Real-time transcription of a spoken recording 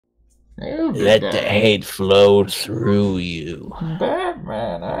Let the hate flow through you.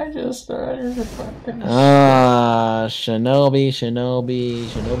 Batman, I just started to fucking. Shinobi, Shinobi,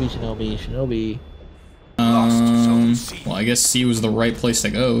 Shinobi, Shinobi, Shinobi. Well, I guess C was the right place to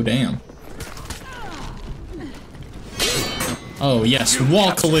go. Damn. Oh yes,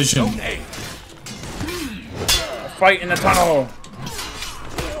 wall collision. Fight in the tunnel.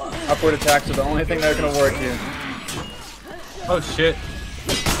 Upward attacks are the only thing that are gonna work here. Oh shit.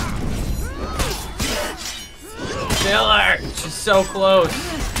 Miller! She's so close.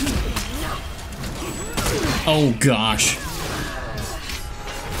 Oh gosh.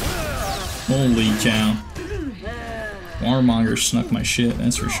 Holy cow. Warmonger snuck my shit,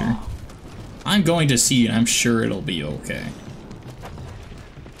 that's for sure. I'm going to see and I'm sure it'll be okay.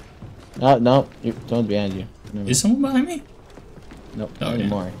 No, someone's behind you. No. Is someone behind me? Nope, Oh, not yeah.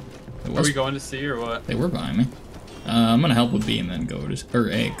 anymore. Are we going to C or what? They were behind me. I'm gonna help with B and then go to, or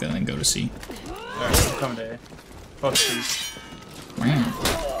A, and then go to C. Alright, I'm coming to A. Fuck C. Wow.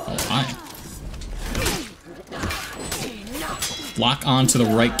 Oh, hi. Lock on to the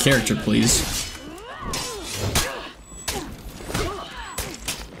right character, please.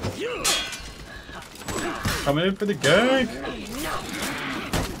 Coming in for the gang.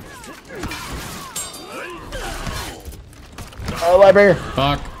 Oh, library.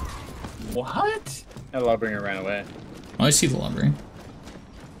 Fuck. What? That Lawbringer ran away. Oh, I see the library.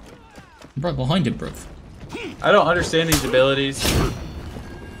 Bro, behind it, bro. I don't understand these abilities.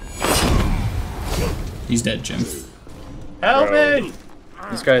 He's dead, Jim. Help Bro. me!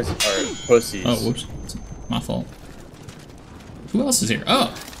 These guys are pussies. Oh, whoops. It's my fault. Who else is here?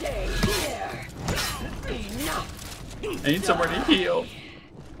 Oh! I need somewhere to heal.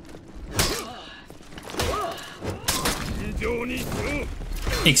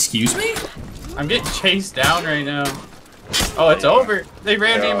 Excuse me? I'm getting chased down right now. Oh, it's over. They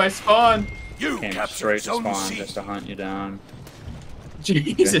ran me in my spawn. Came straight to spawn just to hunt you down.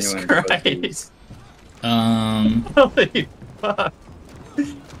 Jesus Genuine Christ. pussies. Holy fuck.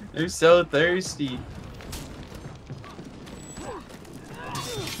 They're so thirsty.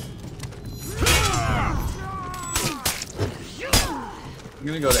 I'm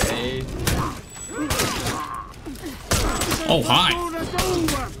gonna go to A. Oh, hi.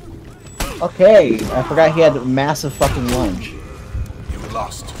 Okay, I forgot he had a massive fucking lunge. You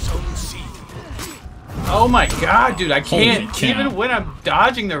lost Zone C. Oh my god, dude, I can't. Holy cow. Even when I'm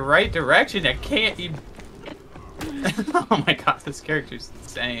dodging the right direction, I can't even. Oh my god, this character's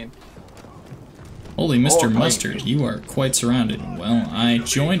insane. Holy Mr. Oh, my Mustard, you are quite surrounded. Well, I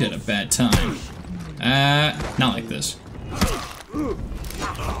joined at a bad time. Not like this.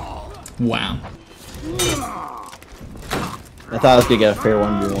 Wow. I thought I was gonna get a fair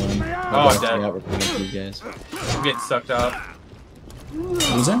 1v1. Oh, I'm dead. We're playing against these guys. I'm getting sucked off.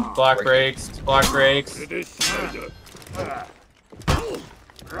 What was that? Block breaks, block breaks.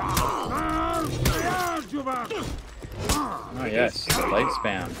 Oh yes, the light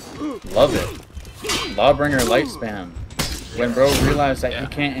spam. Love it. Lawbringer light spam. When bro realized that he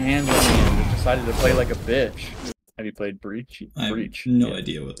can't handle me and just decided to play like a bitch. Have you played Breach? I have Breach. no Yeah.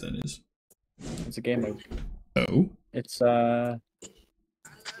 idea what that is. It's a game mode. Oh? It's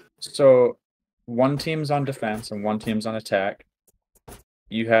so one team's on defense and one team's on attack.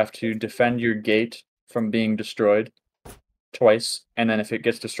 You have to defend your gate from being destroyed twice, and then if it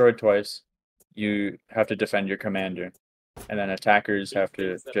gets destroyed twice, you have to defend your commander. And then attackers have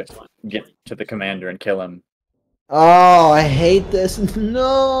to just get to the commander and kill him. Oh, I hate this.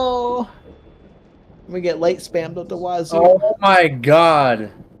 No. We get light spammed up the wazoo. Oh my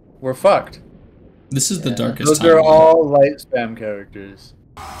god. We're fucked. This is the Yeah. darkest Those time. are all light spam characters.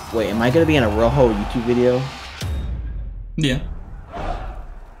 Wait, am I gonna be in a Rojo YouTube video? Yeah.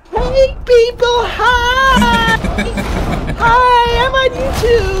 Hey people, hi! Hi, I'm on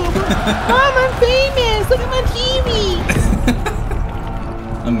YouTube! Mom, I'm famous! Look at my TV!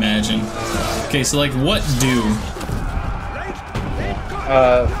 Imagine. Okay, so like, what do?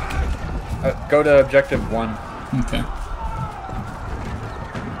 Go to objective 1. Okay.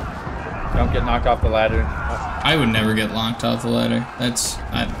 Don't get knocked off the ladder. I would never get locked off the ladder. That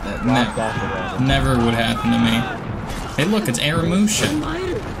Locked off the ladder. never would happen to me. Hey, look, it's Aramusha.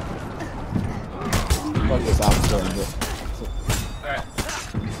 Fuck this officer and get- Alright.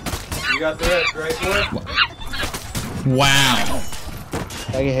 You got the right for it? Wow.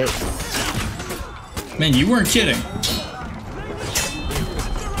 I get hit. Man, you weren't kidding.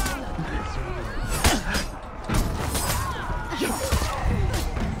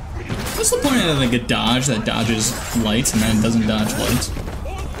 What's the point of like a dodge that dodges lights and then doesn't dodge lights?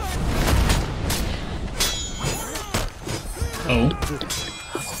 Oh.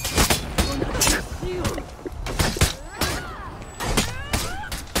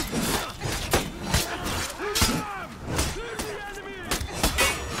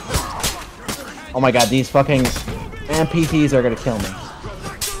 Oh my god, these fucking NPCs are gonna kill me.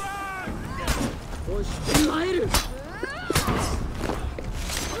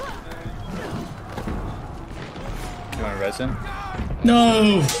 You want to res him?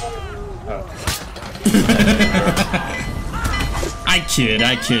 No! Oh. I kid.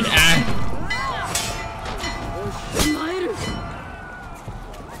 Ah.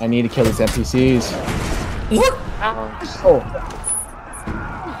 I need to kill these NPCs. What? Oh.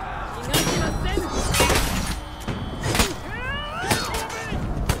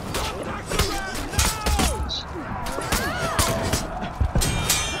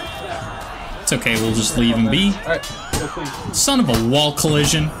 It's okay, we'll just leave him be. Alright, go please. Son of a wall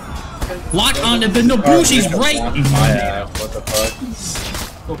collision. Lock onto the Nobushi's right. My ass, what the fuck?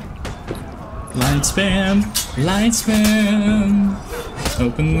 Light spam. Light spam.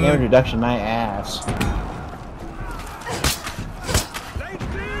 Open Damage the. reduction, my ass.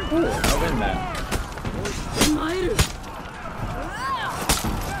 Ooh, I'll win that.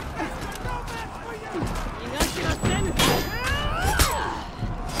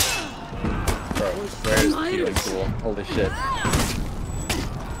 Bro, where is the healing pool? Holy shit.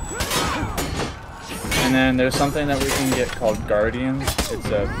 And then there's something that we can get called Guardians. It's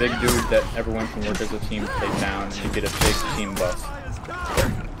a big dude that everyone can work as a team to take down, and you get a big team buff.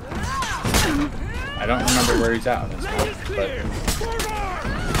 I don't remember where he's at on this map, but...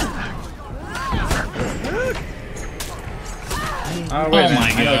 Oh, wait a minute.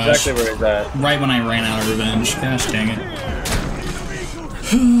 my I know gosh. exactly where he's at. Right when I ran out of revenge. Gosh dang it.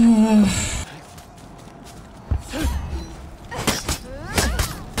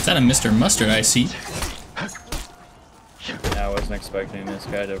 Is that a Mr. Mustard I see? Yeah, I wasn't expecting this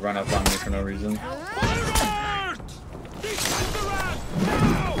guy to run up on me for no reason.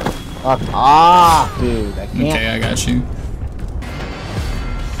 Fuck off, dude. I can't. Okay, I got you.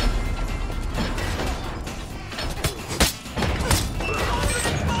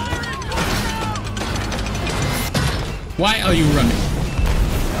 Why are you running?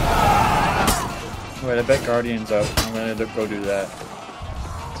 Wait, I bet Guardian's up. I'm gonna go do that.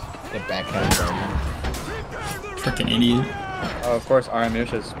 Get back out of Guardian. Freaking idiot. Oh, of course,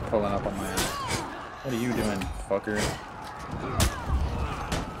 Aramusha's pulling up on my ass. What are you doing, fucker?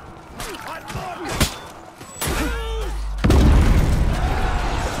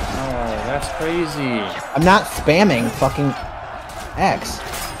 Oh, that's crazy. I'm not spamming fucking X.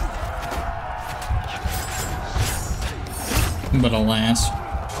 But alas.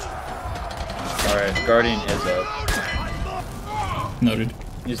 Alright, Guardian is up. Noted.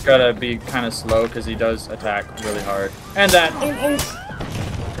 You just gotta be kind of slow because he does attack really hard. And that.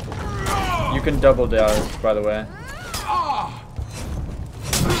 You can double dodge, by the way.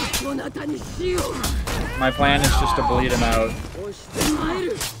 My plan is just to bleed him out.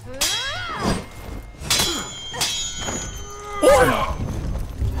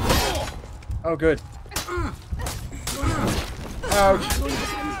 Oh, good. Ouch.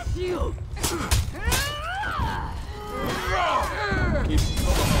 Keep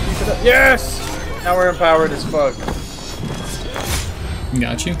it up. Yes! Now we're empowered as fuck.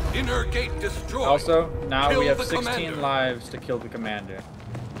 Got you. Inner gate destroyed. Also, now Kill we have the 16 commander. lives to kill the commander.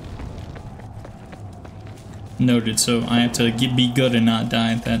 Noted, so I have to be good and not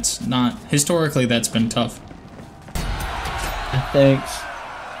die. That's not... Historically, that's been tough. Thanks.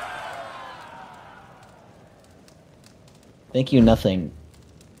 Thank you, nothing.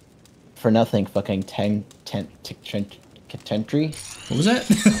 For nothing, fucking Tentry. What was that?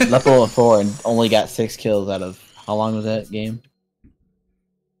 Level 4 and only got 6 kills out of... How long was that game?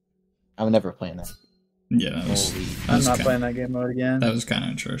 I'm never playing that. Yeah, that was... I'm not playing that game mode again. That was kind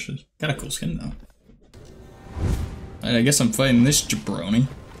of atrocious. Got a cool skin, though. Alright, I guess I'm fighting this jabroni.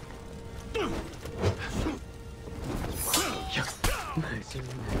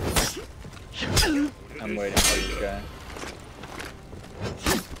 I'm waiting for this guy.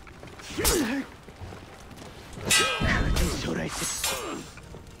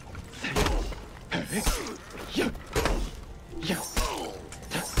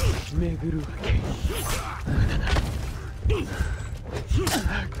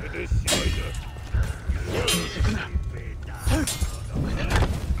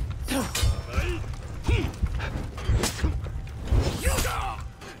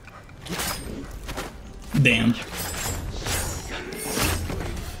 Damn.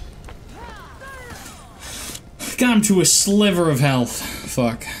 Got him to a sliver of health.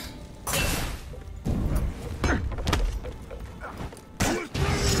 Fuck.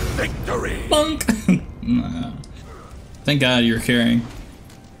 Victory. Bunk! Nah. Thank God you're carrying.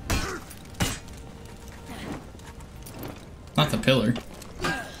 Not the pillar.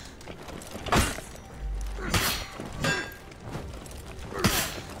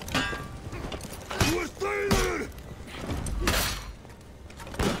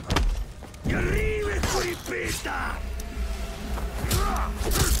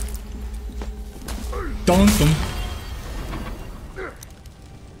 Dunk him.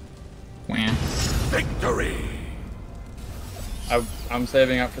 Wham. Victory! I'm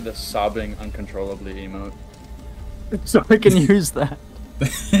saving up for the sobbing uncontrollably emote. So I can use that.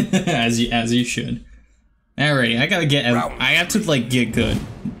 as you should. Alrighty, I have to like get good.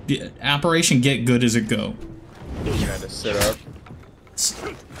 Operation Get Good is a go. You gotta sit up.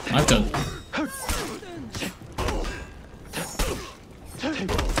 I have to.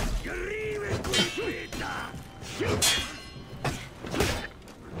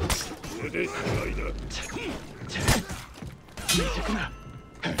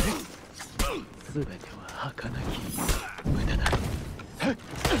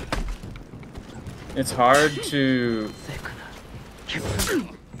 It's hard to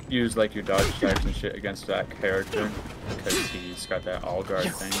use like your dodge strikes and shit against that character because he's got that all guard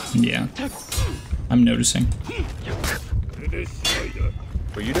thing. Yeah, I'm noticing.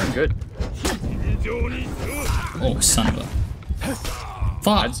 But you're doing good. Oh, son of a.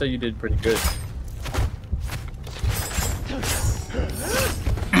 Fuck. I'd say you did pretty good.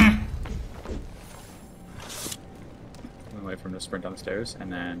 I'm wait for him to sprint down the stairs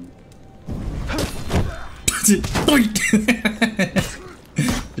and then.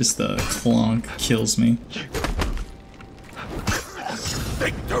 Just the clonk kills me.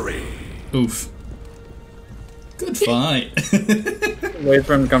 Victory! Oof. Good fight. Wait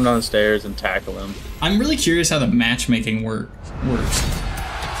for him to come down the stairs and tackle him. I'm really curious how the matchmaking works.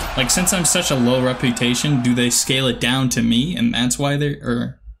 Like, since I'm such a low reputation, do they scale it down to me, and that's why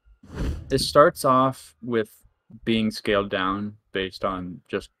they're... It starts off with being scaled down based on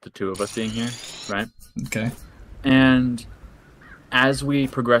just the two of us being here, right? Okay. And as we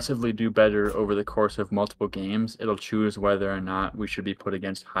progressively do better over the course of multiple games, it'll choose whether or not we should be put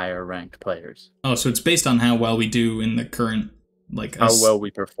against higher ranked players. Oh, so it's based on how well we do in the current, like... How well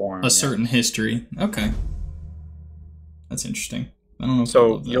we perform. A certain history. Okay. That's interesting. I don't know if I So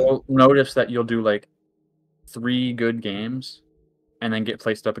love that. you'll notice that you'll do like 3 good games and then get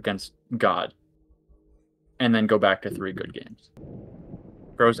placed up against God. And then go back to 3 good games.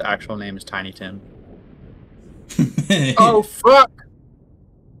 Bro's actual name is Tiny Tim. Oh, fuck!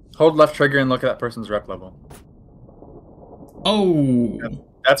 Hold left trigger and look at that person's rep level. Oh!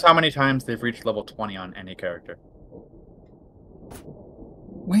 That's how many times they've reached level 20 on any character.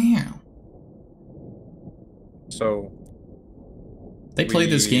 Wow. So... They play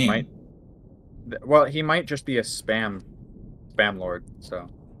this game. Well, he might just be a spam lord, so...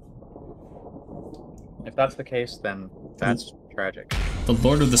 If that's the case, then that's tragic. The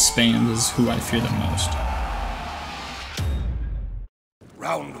Lord of the Spams is who I fear the most.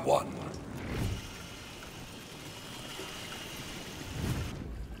 Round 1.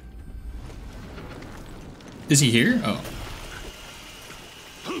 Is he here? Oh.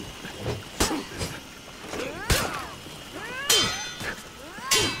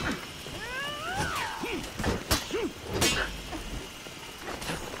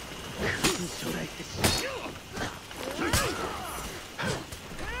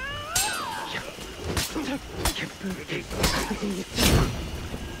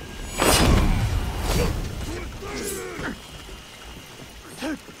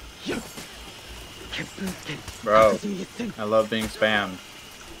 Bro, I love being spammed.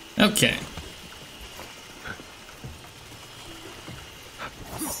 Okay.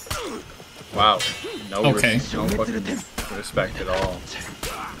 Wow. No, Okay. No fucking respect at all.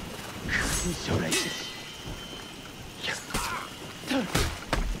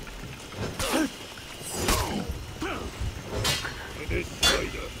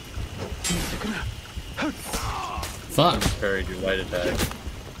 Fuck. Parried your light attack.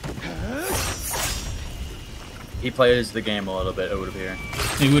 He plays the game a little bit, it would appear.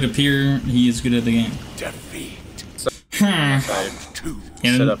 It would appear he is good at the game. Defeat. Yeah, Side. 2.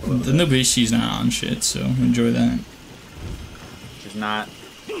 Sit up a little the Nobishi's not on shit, so enjoy that. Which is not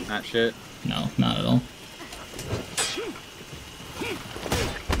shit. No, not at all.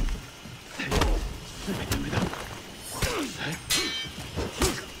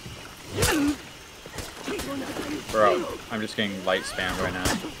 Bro, I'm just getting light spammed right now.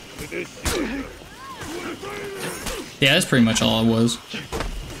 Yeah, that's pretty much all it was.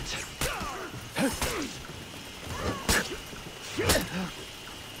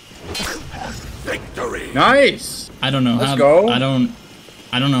 Victory. Nice! I don't know Let's how. go. I don't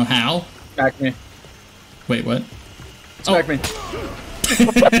know how. Smack me. Wait, what? Smack me.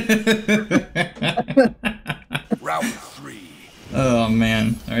 Round 3. Oh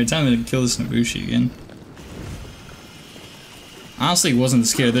man! All right, time to kill this Nobushi again. Honestly, wasn't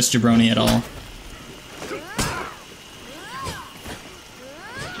scared of this jabroni at all.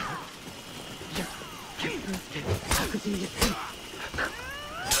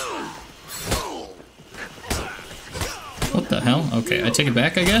 hell? Okay, I take it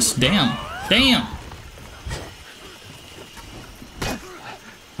back, I guess? Damn. Damn!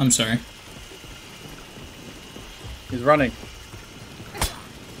 I'm sorry. He's running.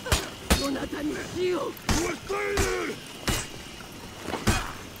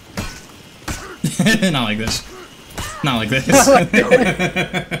 Not like this. Not like this.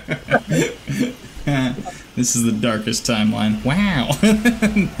 This is the darkest timeline. Wow.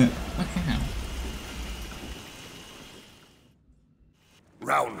 Wow.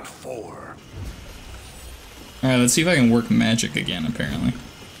 Round 4. Alright, let's see if I can work magic again, apparently.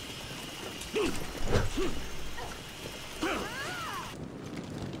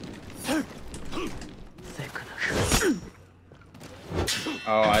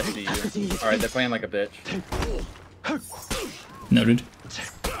 Oh, I see you. Alright, they're playing like a bitch. Noted.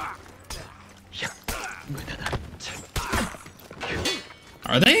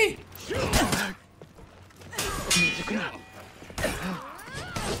 Are they?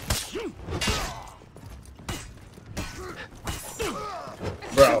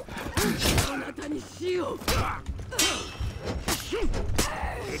 Bro.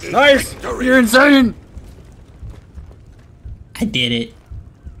 Nice! You're insane! I did it.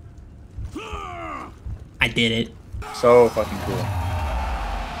 I did it. So fucking cool.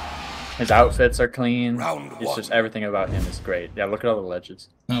 His outfits are clean. Round It's 1. just everything about him is great. Yeah, look at all the ledges.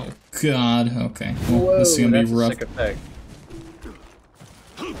 Oh god, okay. Well, this is gonna that's be a rough. sick effect.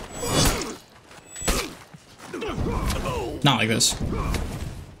 Not like this.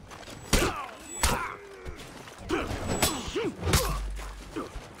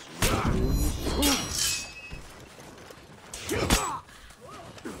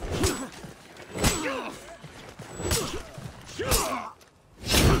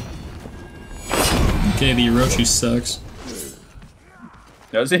 Okay, the Orochi sucks.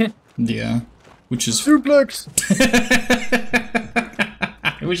 Does he? Yeah. Which is... Suplex!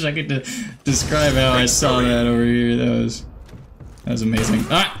 I wish I could describe how I saw that over here. That was amazing.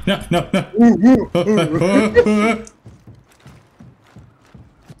 Ah! No, no, no!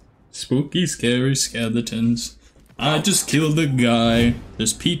 Spooky, scary skeletons. I just killed the guy.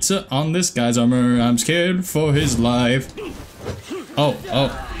 There's pizza on this guy's armor. I'm scared for his life. Oh,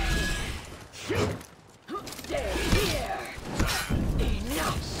 oh.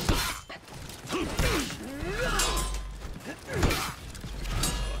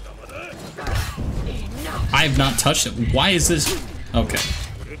 I have not touched it. Why is this? Okay.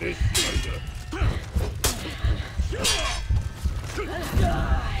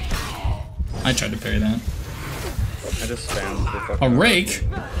 I tried to parry that. I just spammed the fucking... A rake?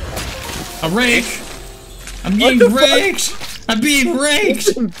 A rake? I'm getting raked! I'm being raked!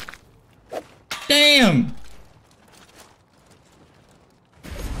 Damn!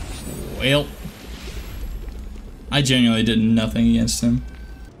 Well, I genuinely did nothing against him.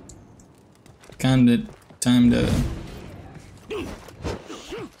 Kinda time to...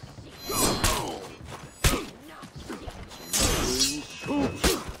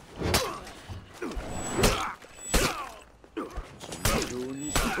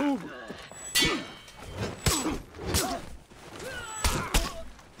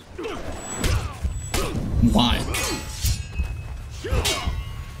 Why?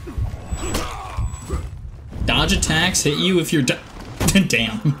 Dodge attacks hit you if you're damn.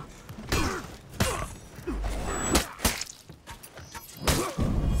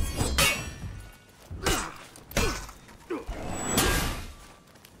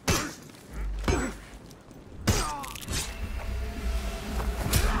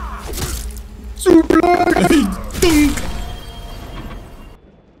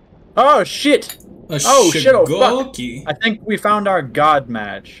 Oh shit! Oh shit! Oh fuck! I think we found our god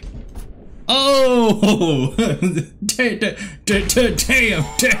match. Oh! Damn!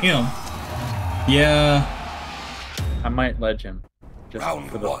 Yeah. I might ledge him. Just Round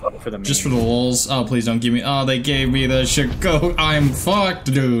for 1. the meme. Just for the lulz. Oh, please don't give me. Oh, they gave me the Chicago. I'm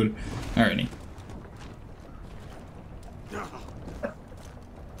fucked, dude. Alrighty.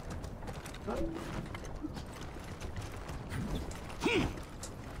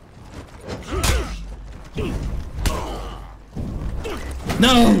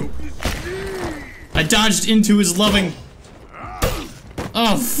 No! I dodged into his loving.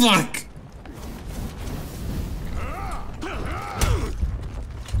 Oh, fuck!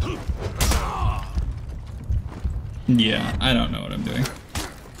 Yeah, I don't know what I'm doing.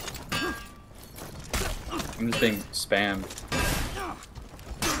 I'm just being spammed.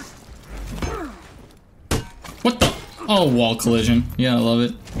 What the? Oh, wall collision. Yeah, I love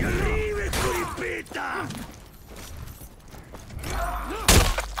it.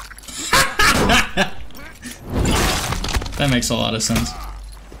 That makes a lot of sense.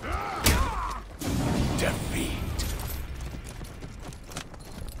 Defeat.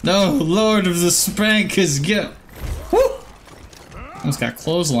 No, Lord of the Spankers, get. Woo! Almost got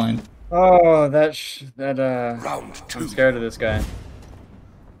clotheslined. Oh, Round 2. I'm scared of this guy.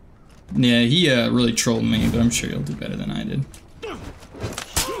 Yeah, he really trolled me, but I'm sure he'll do better than I did.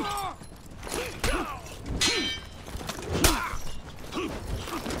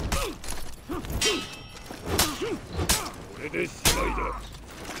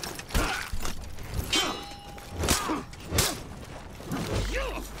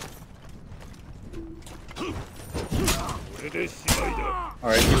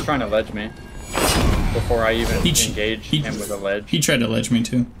 Alright, he's trying to ledge me. Before I even He engage him with a ledge. He tried to ledge me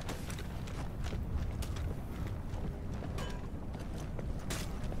too.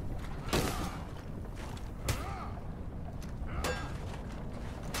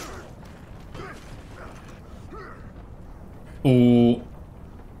 Oh.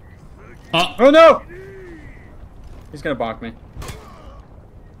 Oh no! He's gonna bonk me.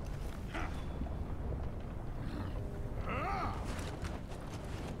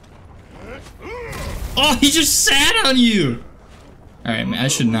 Oh, he just sat on you! Alright, man, I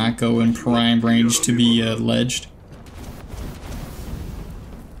should not go in prime range to be ledged.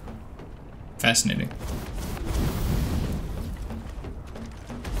 Fascinating.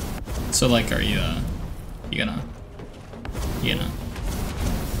 So, like, are you gonna...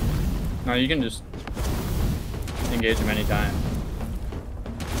 No, you can just engage him anytime.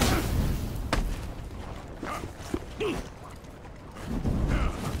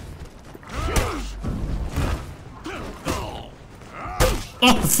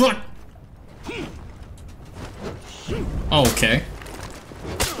 Oh, fuck! Oh, okay.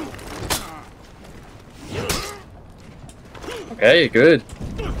 Okay, good.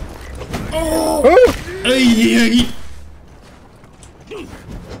 Oh! Ay, ay.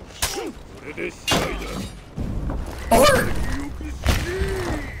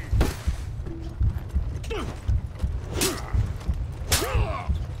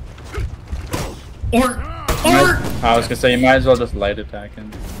 Or I was gonna say, you might as well just light attack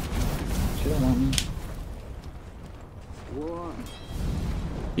him. She don't want me.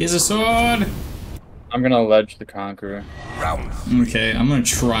 he has a sword. I'm gonna ledge the Conqueror. Round 3. Okay, I'm gonna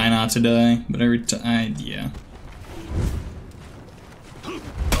try not to die, but every time, yeah.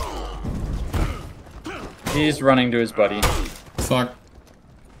 He's running to his buddy. Fuck.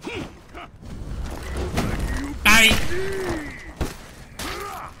 I.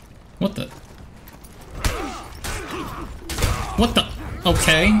 What the? What the?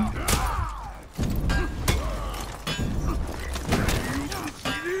 Okay.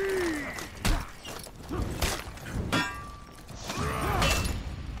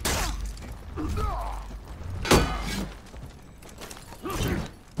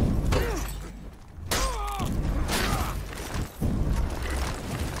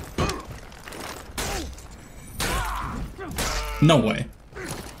 No way.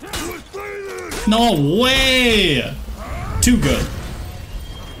 No way! Too good.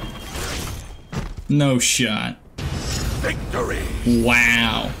 No shot. Victory.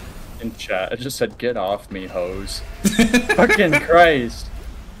 Wow. In chat, it just said, "Get off me, hoes." Fucking Christ.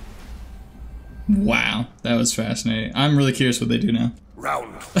 Wow, that was fascinating. I'm really curious what they do now.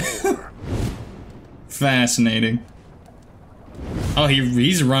 Round 4. Fascinating. Oh,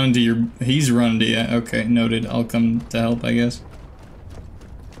 he's running to your... He's running to you. Okay, noted. I'll come to help, I guess.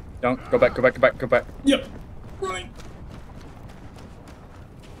 Don't go back, go back, go back, go back. Yep. Running.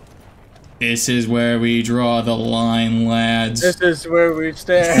 This is where we draw the line, lads. This is where we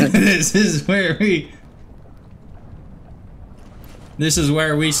stand. This is where we... This is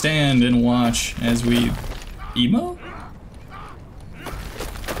where we stand and watch as we... Emo?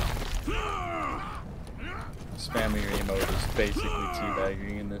 Spamming your emote is basically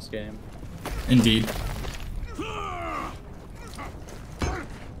teabagging in this game. Indeed.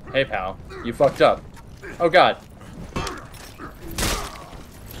 Hey pal, you fucked up. Oh god.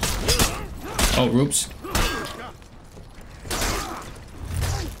 Oh, oops.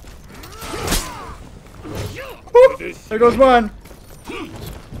 Woo! There goes one.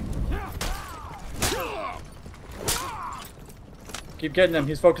 Keep getting him,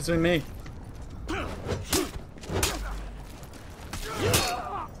 he's focusing me.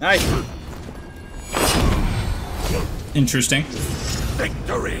 Nice. Interesting.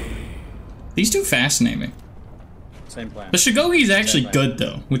 Victory. These two fascinate me. Same plan. The Shigogi's actually Same plan. good,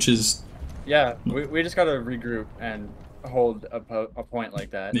 though, which is... Yeah, we just gotta regroup and hold a point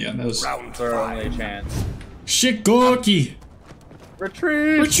like that. Yeah, that was... Round It's our 5. only chance. Shigogi!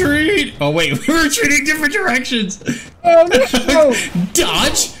 Retreat! Retreat! Oh wait, we're retreating different directions. Oh no!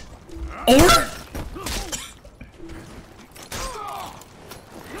 Dodge or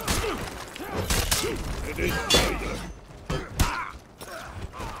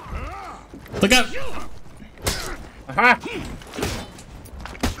look out! Aha!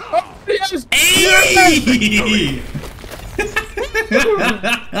 Oh, yes! Hey!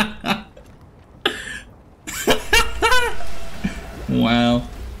 Wow.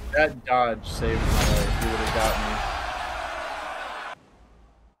 That dodge saved my life. You would have got me.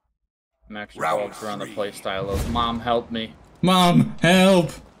 I'm actually Round called around the three. play style of Mom, help me. Mom,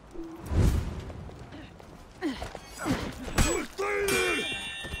 help!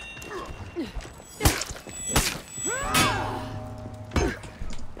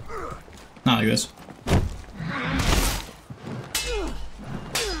 Not like this.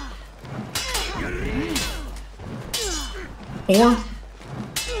 Or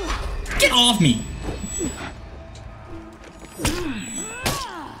get off me!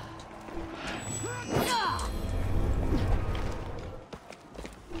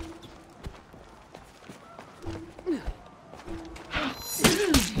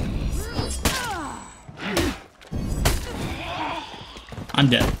 I'm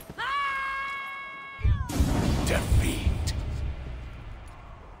dead. Defeat.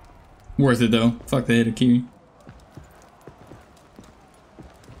 Worth it though. Fuck the Hitokiri.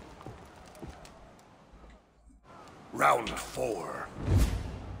 Round 4.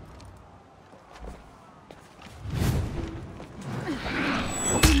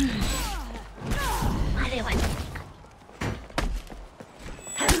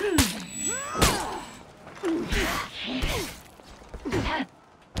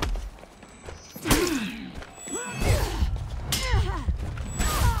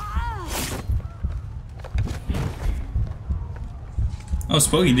 Oh,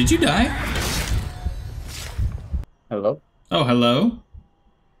 Spooky, did you die? Hello? Oh, hello?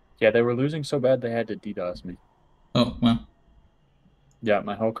 Yeah, they were losing so bad they had to DDoS me. Oh, wow. Yeah,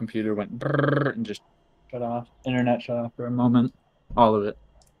 my whole computer went brrrr and just shut off. Internet shut off for a moment. All of it.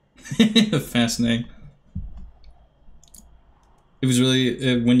 Fascinating. It was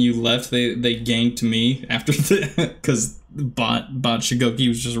really when you left. They ganked me after the because bot Shigoki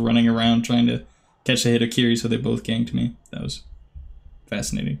was just running around trying to catch the Hitokiri, so they both ganked me. That was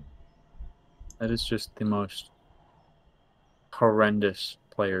fascinating. That is just the most horrendous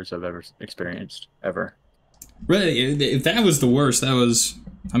players I've ever experienced, ever. Really, if that was the worst, that was.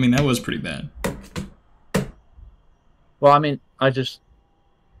 I mean, that was pretty bad. Well, I mean,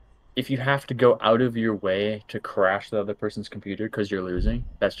 if you have to go out of your way to crash the other person's computer because you're losing,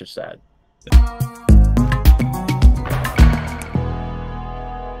 that's just sad.